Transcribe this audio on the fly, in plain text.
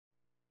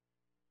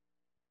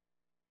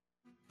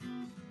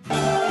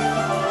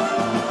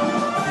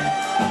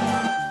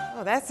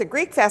Oh, that's the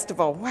Greek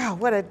festival. Wow,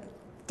 what a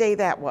day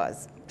that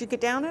was. Did you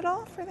get down at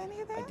all for any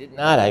of that? I did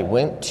not. I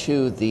went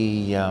to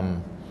the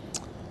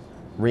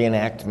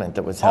reenactment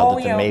that was held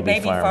at the Mabee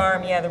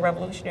Farm. Yeah, the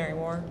Revolutionary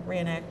War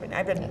reenactment.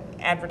 I've been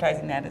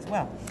advertising that as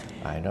well.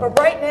 I know. But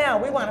right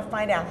now, we want to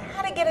find out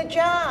how to get a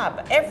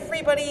job.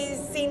 Everybody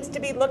seems to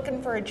be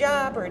looking for a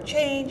job or a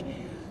change.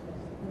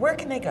 Where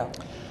can they go?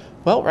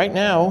 Well, right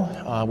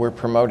now, we're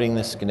promoting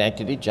the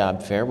Schenectady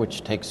Job Fair,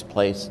 which takes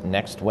place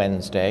next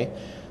Wednesday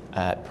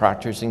at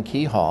Proctor's and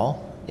Key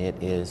Hall.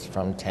 It is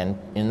from 10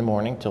 in the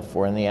morning till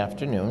 4 in the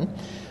afternoon.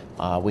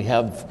 We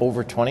have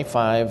over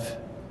 25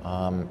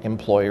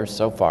 employers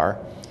so far,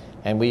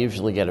 and we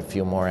usually get a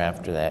few more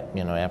after that,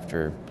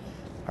 after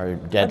our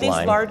deadline. Are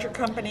these larger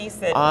companies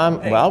that...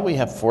 Well, we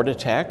have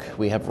Fortitech,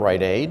 we have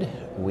Rite Aid,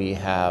 we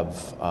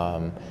have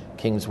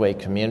Kingsway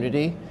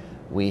Community,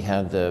 we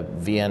have the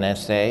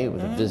VNSA,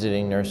 the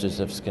Visiting Nurses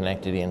of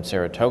Schenectady and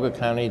Saratoga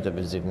County, the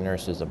Visiting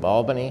Nurses of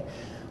Albany,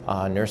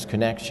 Nurse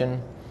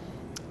Connection.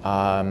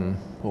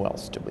 Who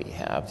else do we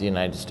have? The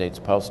United States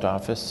Post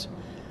Office,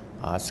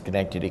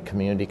 Schenectady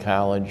Community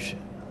College,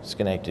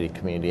 Schenectady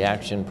Community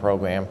Action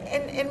Program.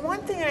 And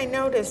one thing I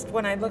noticed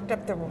when I looked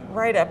up the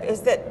write-up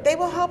is that they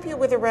will help you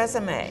with a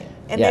resume,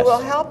 and Yes. they will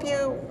help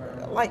you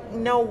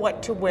know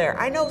what to wear.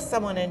 I know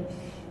someone in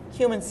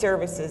human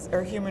services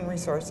or human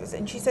resources,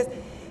 and she says,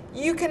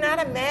 you cannot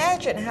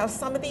imagine how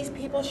some of these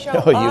people show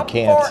No, you up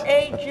can't. for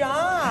a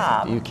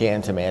job. You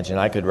can't imagine.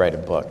 I could write a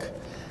book.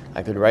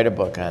 I could write a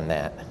book on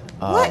that.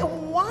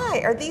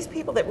 Why? Are these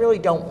people that really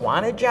don't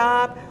want a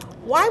job?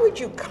 Why would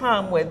you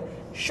come with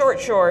short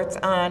shorts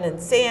on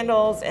and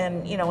sandals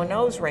and, a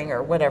nose ring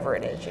or whatever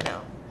it is,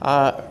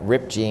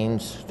 Ripped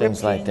jeans,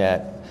 things like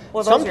that.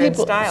 Well, those are in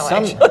style,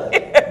 actually.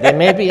 They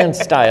may be in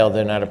style.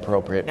 They're not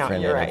appropriate for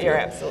an you're interview. right. You're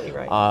absolutely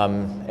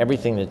right.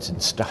 Everything that's in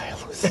style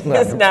is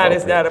not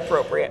It's not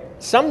appropriate.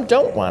 Some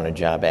don't want a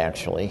job,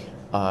 actually.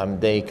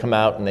 They come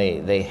out and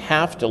they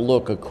have to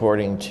look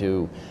according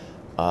to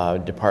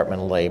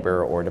Department of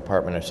Labor or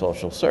Department of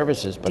Social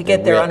Services. But to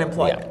get their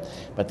unemployment. Yeah,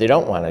 but they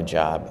don't want a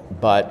job.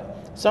 But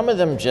some of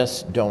them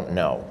just don't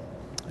know.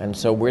 And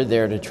so we're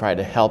there to try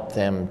to help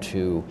them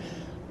to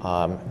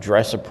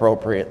dress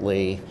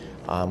appropriately.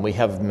 We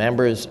have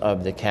members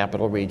of the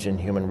Capital Region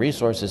Human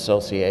Resource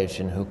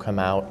Association who come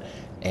out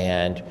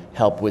and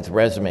help with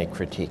resume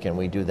critique, and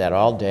we do that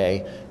all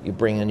day. You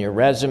bring in your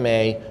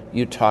resume,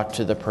 you talk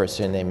to the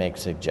person, they make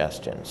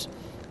suggestions.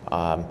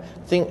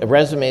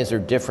 Resumes are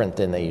different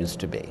than they used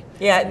to be.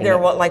 Yeah, they're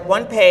like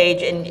one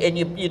page, and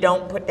you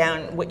don't put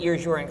down what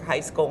years you were in high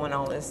school and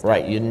all this stuff.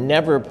 Right, you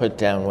never put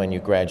down when you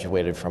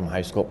graduated from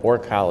high school or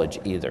college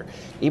either.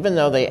 Even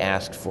though they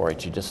asked for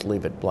it, you just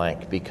leave it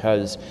blank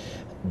because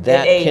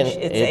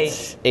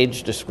it's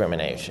age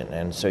discrimination,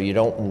 and so you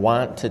don't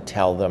want to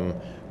tell them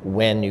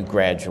when you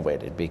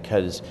graduated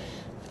because,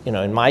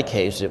 in my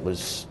case, it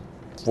was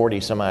 40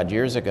 some odd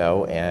years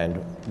ago,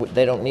 and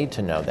they don't need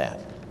to know that.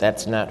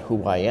 That's not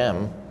who I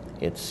am.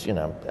 It's,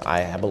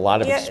 I have a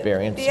lot of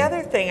experience. The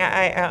other thing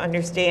I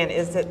understand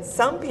is that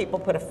some people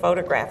put a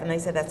photograph, and they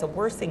said that's the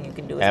worst thing you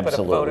can do is put a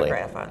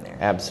photograph on there.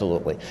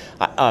 Absolutely.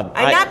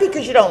 Not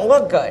because you don't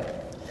look good.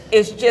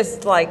 It's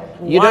just like,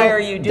 why are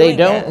you doing that? They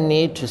don't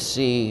need to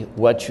see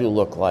what you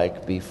look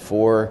like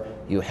before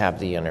you have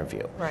the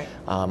interview. Right.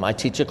 I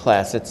teach a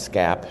class at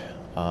SCAP,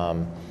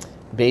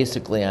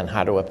 basically on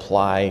how to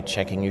apply,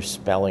 checking your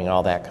spelling,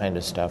 all that kind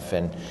of stuff.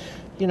 And,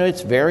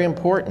 it's very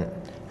important.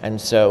 And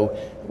so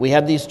we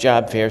have these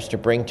job fairs to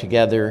bring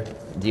together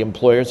the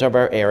employers of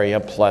our area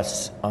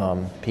plus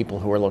people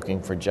who are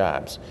looking for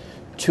jobs.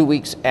 2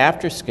 weeks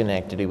after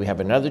Schenectady, we have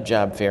another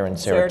job fair in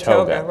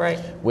Saratoga, right.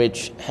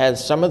 which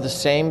has some of the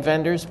same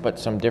vendors, but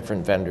some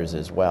different vendors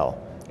as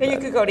well. And you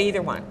could go to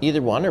either one.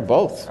 Either one or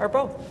both. Or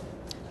both.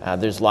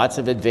 There's lots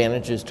of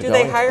advantages to going.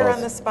 Do they hire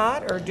on the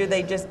spot, or do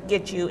they just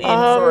get you in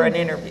for an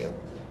interview?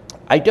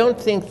 I don't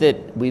think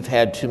that we've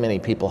had too many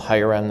people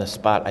hire on the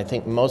spot. I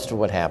think most of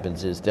what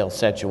happens is they'll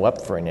set you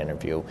up for an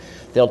interview.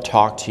 They'll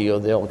talk to you.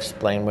 They'll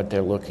explain what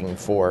they're looking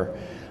for.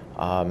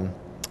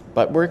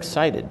 But we're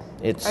excited.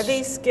 Are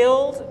they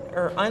skilled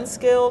or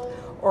unskilled,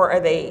 or are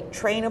they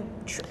trainable?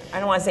 I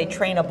don't want to say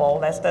trainable.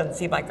 That doesn't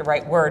seem like the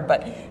right word,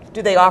 but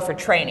do they offer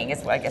training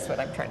is what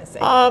I'm trying to say.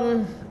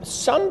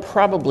 Some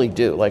probably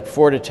do. Like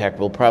Fortitech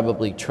will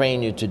probably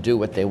train you to do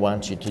what they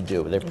want you to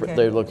do.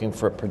 They're looking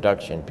for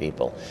production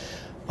people.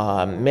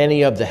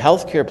 Many of the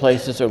healthcare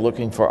places are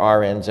looking for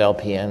RNs,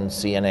 LPNs,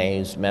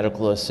 CNAs,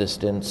 medical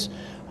assistants,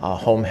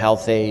 home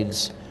health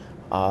aides,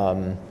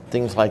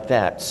 things like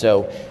that.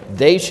 So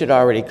they should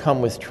already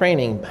come with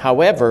training.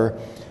 However,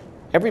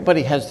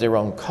 everybody has their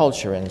own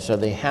culture, and so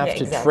they have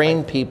to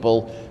train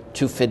people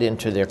to fit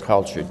into their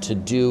culture, to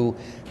do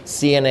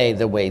CNA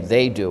the way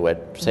they do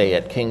it, say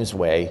at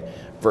Kingsway,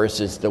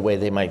 versus the way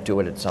they might do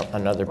it at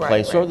another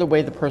place, or the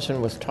way the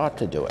person was taught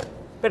to do it.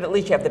 But at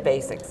least you have the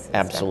basics.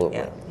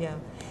 Absolutely. Yeah.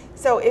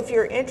 So if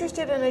you're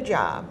interested in a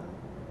job,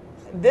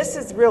 this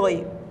is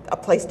really a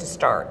place to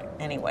start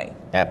anyway.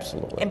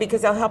 Absolutely. And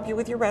because they'll help you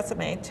with your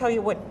resume, tell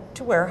you what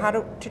to wear, how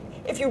to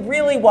if you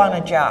really want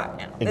a job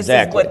now. This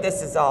is what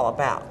this is all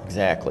about.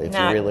 Exactly, if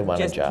you really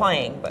want a job. Not just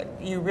playing, but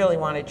you really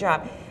want a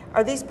job.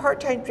 Are these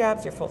part-time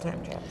jobs or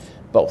full-time jobs?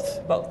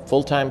 Both. Both.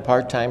 Full-time,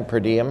 part-time, per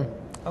diem.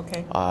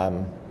 Okay.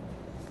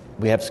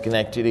 We have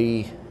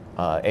Schenectady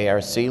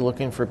ARC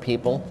looking for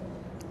people.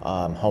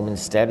 Home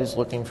Instead is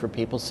looking for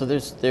people. So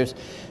there's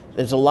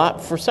a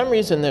lot, for some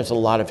reason there's a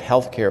lot of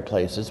healthcare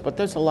places, but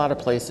there's a lot of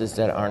places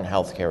that aren't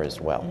healthcare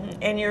as well.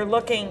 And you're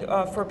looking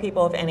for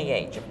people of any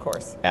age, of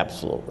course.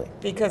 Absolutely.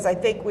 Because I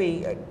think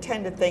we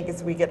tend to think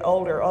as we get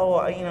older,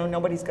 oh, you know,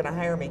 nobody's going to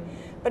hire me.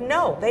 But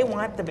no, they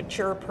want the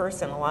mature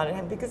person a lot of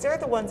time because they're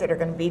the ones that are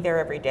going to be there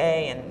every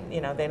day, and,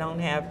 you know, they don't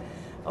have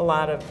a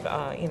lot of,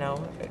 you know,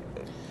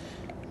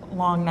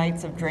 long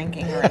nights of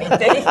drinking or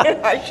anything.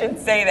 I shouldn't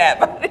say that.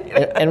 But, you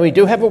know. And we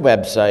do have a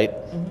website.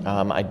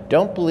 I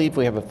don't believe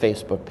we have a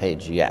Facebook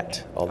page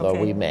yet, although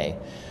we may.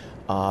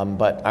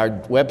 But our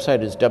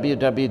website is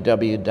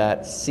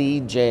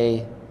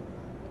www.cjdg.org.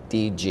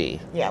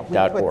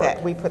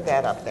 Yeah, we put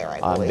that up there, I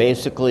believe.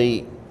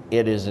 Basically,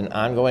 it is an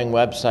ongoing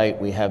website.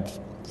 We have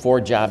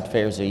 4 job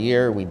fairs a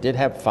year. We did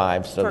have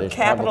 5, so for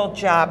Capital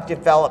Job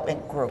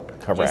Development Group.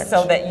 Correct. Just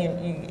so that you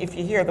if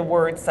you hear the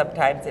words,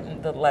 sometimes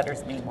the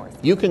letters mean more.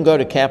 You can go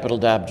to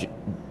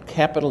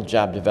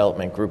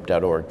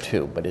capitaljobdevelopmentgroup.org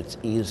too, but it's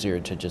easier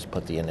to just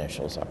put the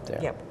initials up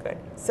there. Yep, good.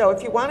 So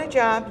if you want a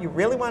job, you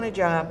really want a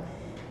job,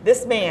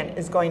 this man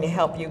is going to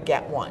help you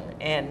get one.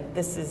 And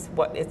this is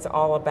what it's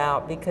all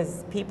about,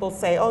 because people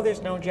say, oh,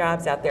 there's no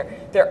jobs out there.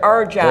 There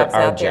are jobs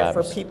out there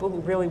for people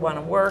who really want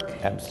to work.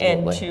 Absolutely.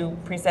 And to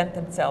present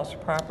themselves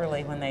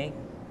properly when they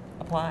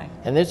apply.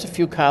 And there's a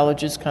few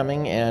colleges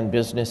coming and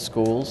business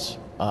schools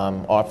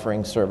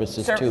offering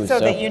services too.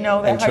 So that you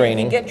know that how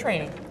training. You can get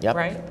training, Yep.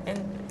 right? And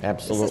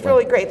absolutely. This is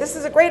really great. This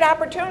is a great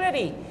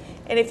opportunity.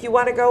 And if you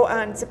want to go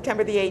on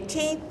September the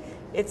 18th,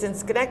 it's in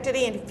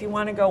Schenectady, and if you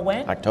want to go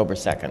when? October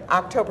 2nd.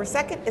 October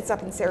 2nd, it's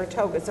up in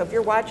Saratoga. So if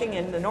you're watching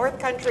in the North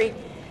Country,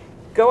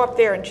 go up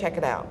there and check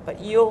it out.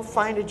 But you'll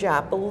find a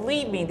job.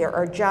 Believe me, there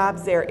are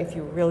jobs there if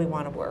you really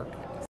want to work.